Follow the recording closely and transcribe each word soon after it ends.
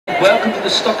Welcome to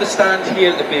the Stokke stand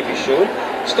here at the Baby Show.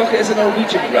 Stokke is a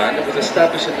Norwegian brand that was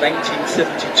established in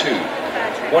 1972.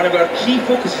 One of our key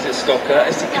focuses at Stokke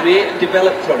is to create and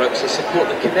develop products that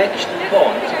support the connection and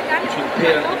bond between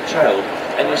parent and child.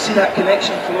 And you'll see that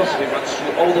connection philosophy runs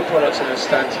through all the products in our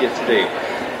stand here today.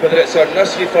 Whether it's our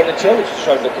nursery furniture, which is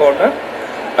around the corner,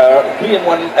 our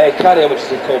 3-in-1 carrier, which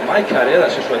is called My Carrier,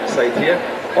 that's just right beside here,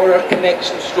 or our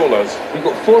connection strollers. We've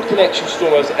got 4 connection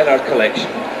strollers in our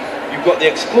collection. You've got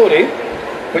the Explore,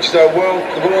 which is the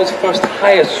world's first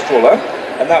highest stroller,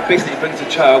 and that basically brings the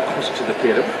child closer to the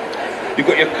parent. You've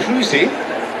got your Cruisy,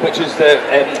 which is the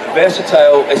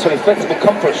flexible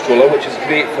comfort stroller, which is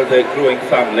great for the growing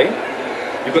family.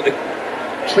 You've got the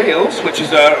Trails, which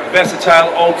is our versatile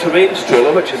all-terrain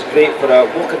stroller, which is great for a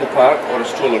walk in the park or a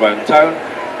stroll around town.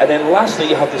 And then lastly,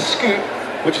 you have the Scoop,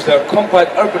 which is our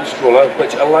compact urban stroller,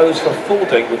 which allows for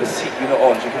folding with the seat unit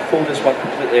on, so you can fold this one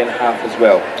completely in half as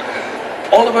well.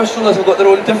 All of our strollers have got their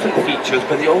own different features,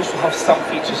 but they also have some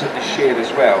features that they share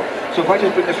as well. So if I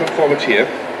just bring this one forward here,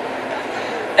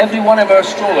 every one of our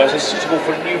strollers is suitable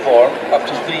for a newborn up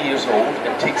to 3 years old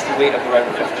and takes the weight of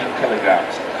around 15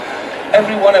 kilograms.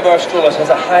 Every one of our strollers has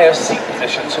a higher seat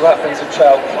position, so that brings the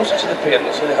child closer to the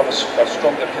parent, so they have a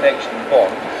stronger connection and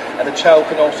bond, and the child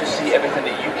can also see everything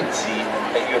that you can see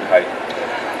at your height.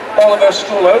 All of our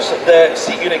strollers, the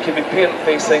seat unit can be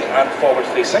parent-facing and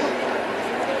forward-facing.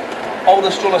 All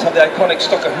the strollers have the iconic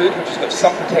Stokke hood, which has got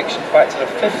sun protection factor of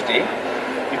 50.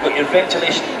 You've got your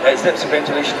ventilation, strips of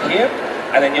ventilation here,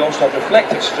 and then you also have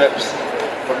reflective strips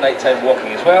for nighttime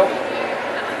walking as well,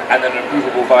 and then a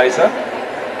removable visor.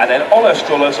 And then all our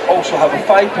strollers also have a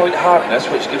 5-point harness,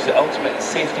 which gives the ultimate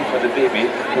safety for the baby,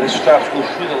 where the straps go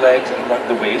through the legs and around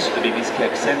the waist, so the baby's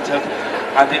kept centred.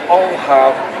 And they all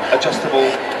have adjustable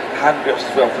hand grips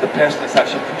as well for the person that's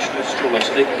actually pushing the stroller,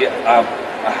 so they can get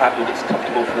a handle that's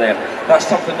comfortable for them. That's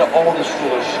something that all the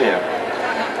strollers share.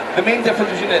 The main difference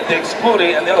between the Explore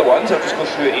and the other ones, I'll just go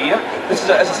through it here. This is,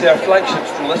 as I say, our flagship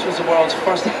stroller. This was the world's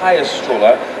first highest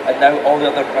stroller, and now all the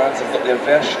other brands have got their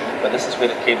version, but this is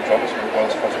where it came from. This was the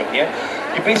world's first one here.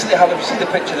 You basically have, if you see the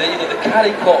picture there, you've got the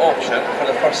carry-cot option for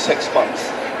the first 6 months.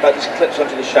 That just clips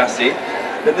onto the chassis.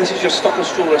 Then this is your Stokke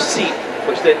stroller seat,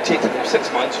 which then takes it from 6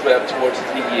 months right up towards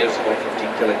 3 years or 15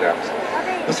 kilograms.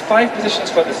 There's 5 positions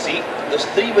for the seat. There's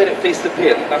 3 where it faces the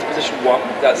parent. That's position 1,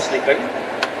 that's sleeping.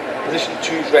 Position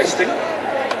 2 is resting.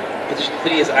 Position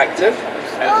 3 is active.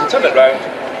 And if you turn it round,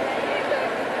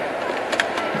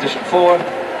 position 4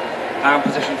 and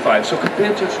position 5. So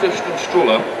compared to a traditional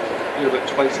stroller, you're about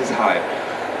twice as high.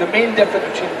 The main difference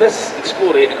between this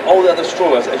Explore and all the other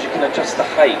strollers is you can adjust the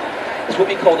height. It's what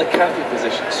we call the canopy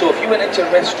position. So if you went into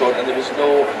a restaurant and there was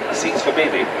no seats for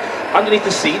baby, underneath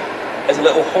the seat is a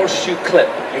little horseshoe clip.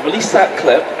 You release that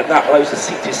clip and that allows the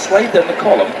seat to slide down the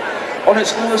column. On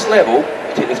its lowest level,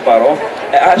 you take this bar off,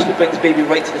 it actually brings baby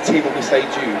right to the table beside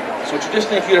you. So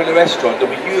traditionally if you're in a restaurant, there'll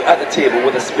be you at the table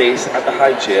with a space and the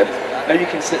high chair. Now you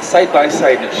can sit side by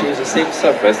side and it shares the same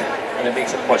surface and it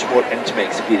makes it a much more intimate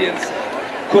experience.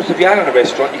 Of course, if you are in a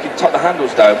restaurant, you can tuck the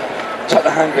handles down, tuck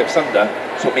the hand grips under,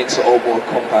 so it makes it all more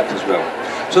compact as well.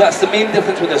 So that's the main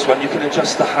difference with this one, you can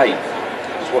adjust the height.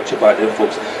 Just watch your back there,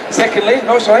 folks. Secondly,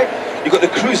 no, sorry, you've got the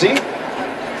Cruisy.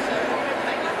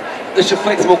 This is your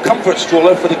flexible comfort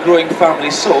stroller for the growing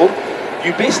family. So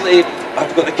you basically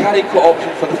have got the carry-cot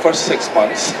option for the first 6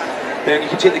 months. Then you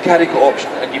can take the carry-cot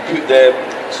option and you put the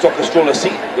Stokke stroller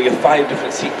seat with your 5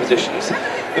 different seat positions.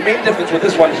 The main difference with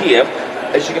this one here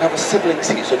is you can have a sibling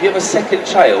seat. So if you have a second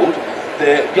child,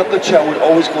 the younger child would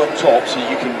always go on top so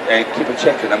you can keep a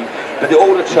check on them. But the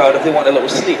older child, if they want a little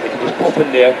sleep, they can just pop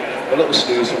in there, a little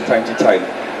snooze from time to time.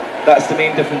 That's the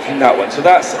main difference between that one. So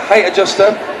that's height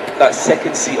adjuster, that's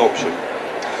second seat option.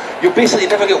 You'll basically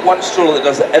never get one stroller that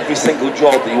does every single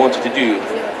job that you wanted to do.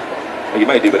 Well, you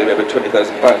might do, but it'll be about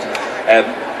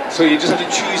 £20,000. So you just have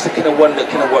to choose the kind of one that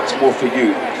kind of works more for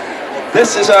you.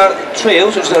 This is our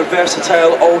Trails, which is our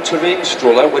versatile all-terrain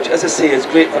stroller, which, as I say, is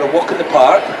great for a walk in the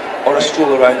park or a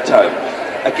stroll around town.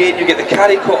 Again, you get the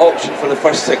carry-cot option for the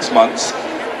first 6 months.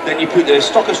 Then you put the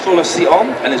Stokke stroller seat on,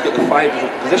 and it's got the 5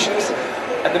 different positions.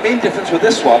 And the main difference with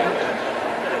this one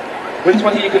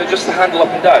here you can adjust the handle up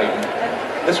and down.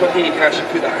 This one here you can actually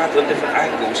put the handle in different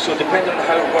angles. So depending on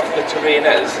how rough the terrain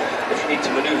is, if you need to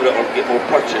manoeuvre it or get more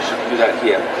purchase, you can do that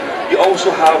here. You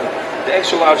also have the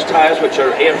extra large tyres, which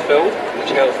are air-filled, which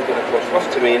helps for going across rough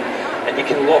terrain, and you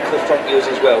can lock the front wheels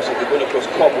as well. So if you're going across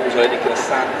cobbles or any kind of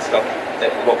sand and stuff,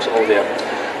 it locks it all there.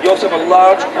 You also have a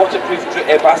large waterproof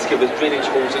basket with drainage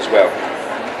holes as well.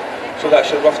 So that's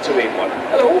your rough terrain one.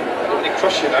 Hello, I don't really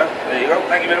crush you now. There you go,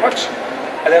 thank you very much.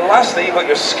 And then lastly, you've got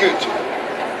your Scoot.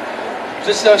 So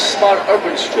this is our smart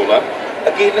urban stroller.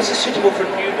 Again, this is suitable for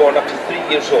newborn up to 3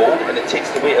 years old, and it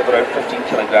takes the weight of around 15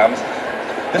 kilograms.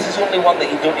 This is only one that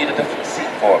you don't need a different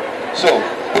seat for. So,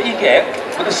 what you get,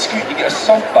 with a Scoot, you get a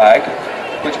soft bag,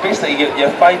 which basically you get your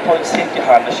 5-point safety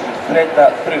harness, you can thread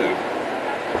that through.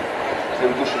 So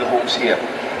we go through the holes here.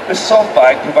 This soft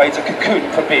bag provides a cocoon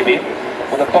for baby,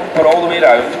 with a bumper all the way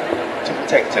around to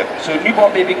protect him. So a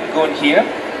newborn baby can go in here.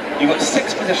 You've got 6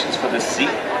 positions for this seat.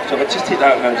 So if I just take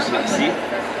that out now, just so you can see.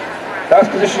 That's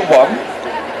position 1,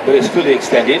 where it's fully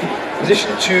extended.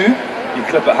 Position 2, you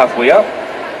clip it halfway up.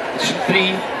 Position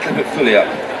 3, clip it fully up.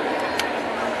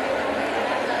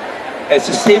 It's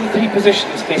the same 3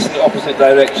 positions facing the opposite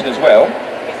direction as well.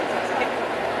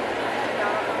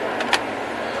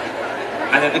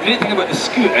 And then the great thing about the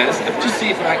Scoot is, if just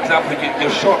say for example you're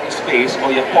short in space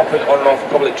or you're popping on and off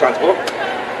public transport,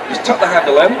 just tuck the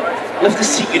handle in, lift the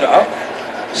seat unit up,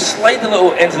 slide the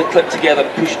little ends of the clip together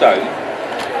and push down,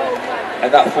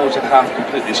 and that folds in half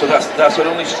completely. So that's our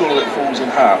only stroller that folds in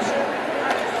half.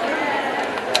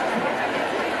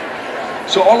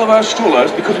 So all of our strollers,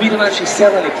 because we don't actually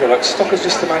sell any products, Stokke is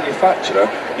just the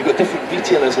manufacturer. You've got different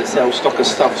retailers that sell Stokke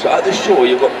stuff. So at the show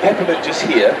you've got Peppermint just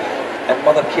here and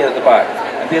Mother Care at the back,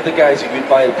 and they're the guys that you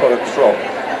buy the product from.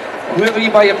 Whoever you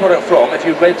buy your product from, if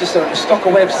you register on the Stokke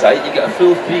website, you get a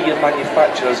full 3-year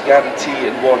manufacturer's guarantee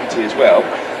and warranty as well.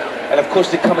 And of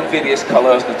course they come in various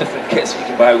colours, and there's different kits that you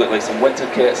can buy, with like some winter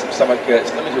kits, some summer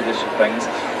kits, limited edition things.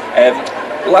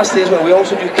 Lastly as well, we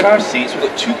also do car seats. We've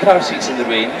got 2 car seats in the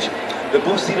range. They're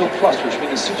both 0+, which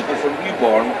means it's suitable for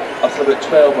newborn up to about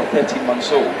 12 or 13 months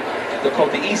old. They're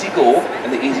called the Easy Go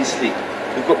and the Easy Sleep.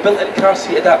 We've got built-in car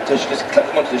seat adapters. You just clip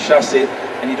them onto the chassis,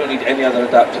 and you don't need any other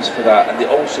adapters for that. And they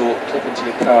also clip into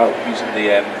your car using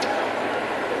the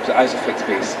Isofix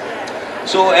base.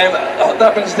 So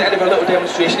that brings us to the end of our little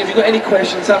demonstration. If you've got any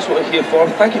questions, that's what we're here for.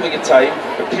 Thank you for your time,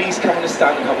 but please come on the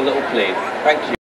stand and have a little play. Thank you.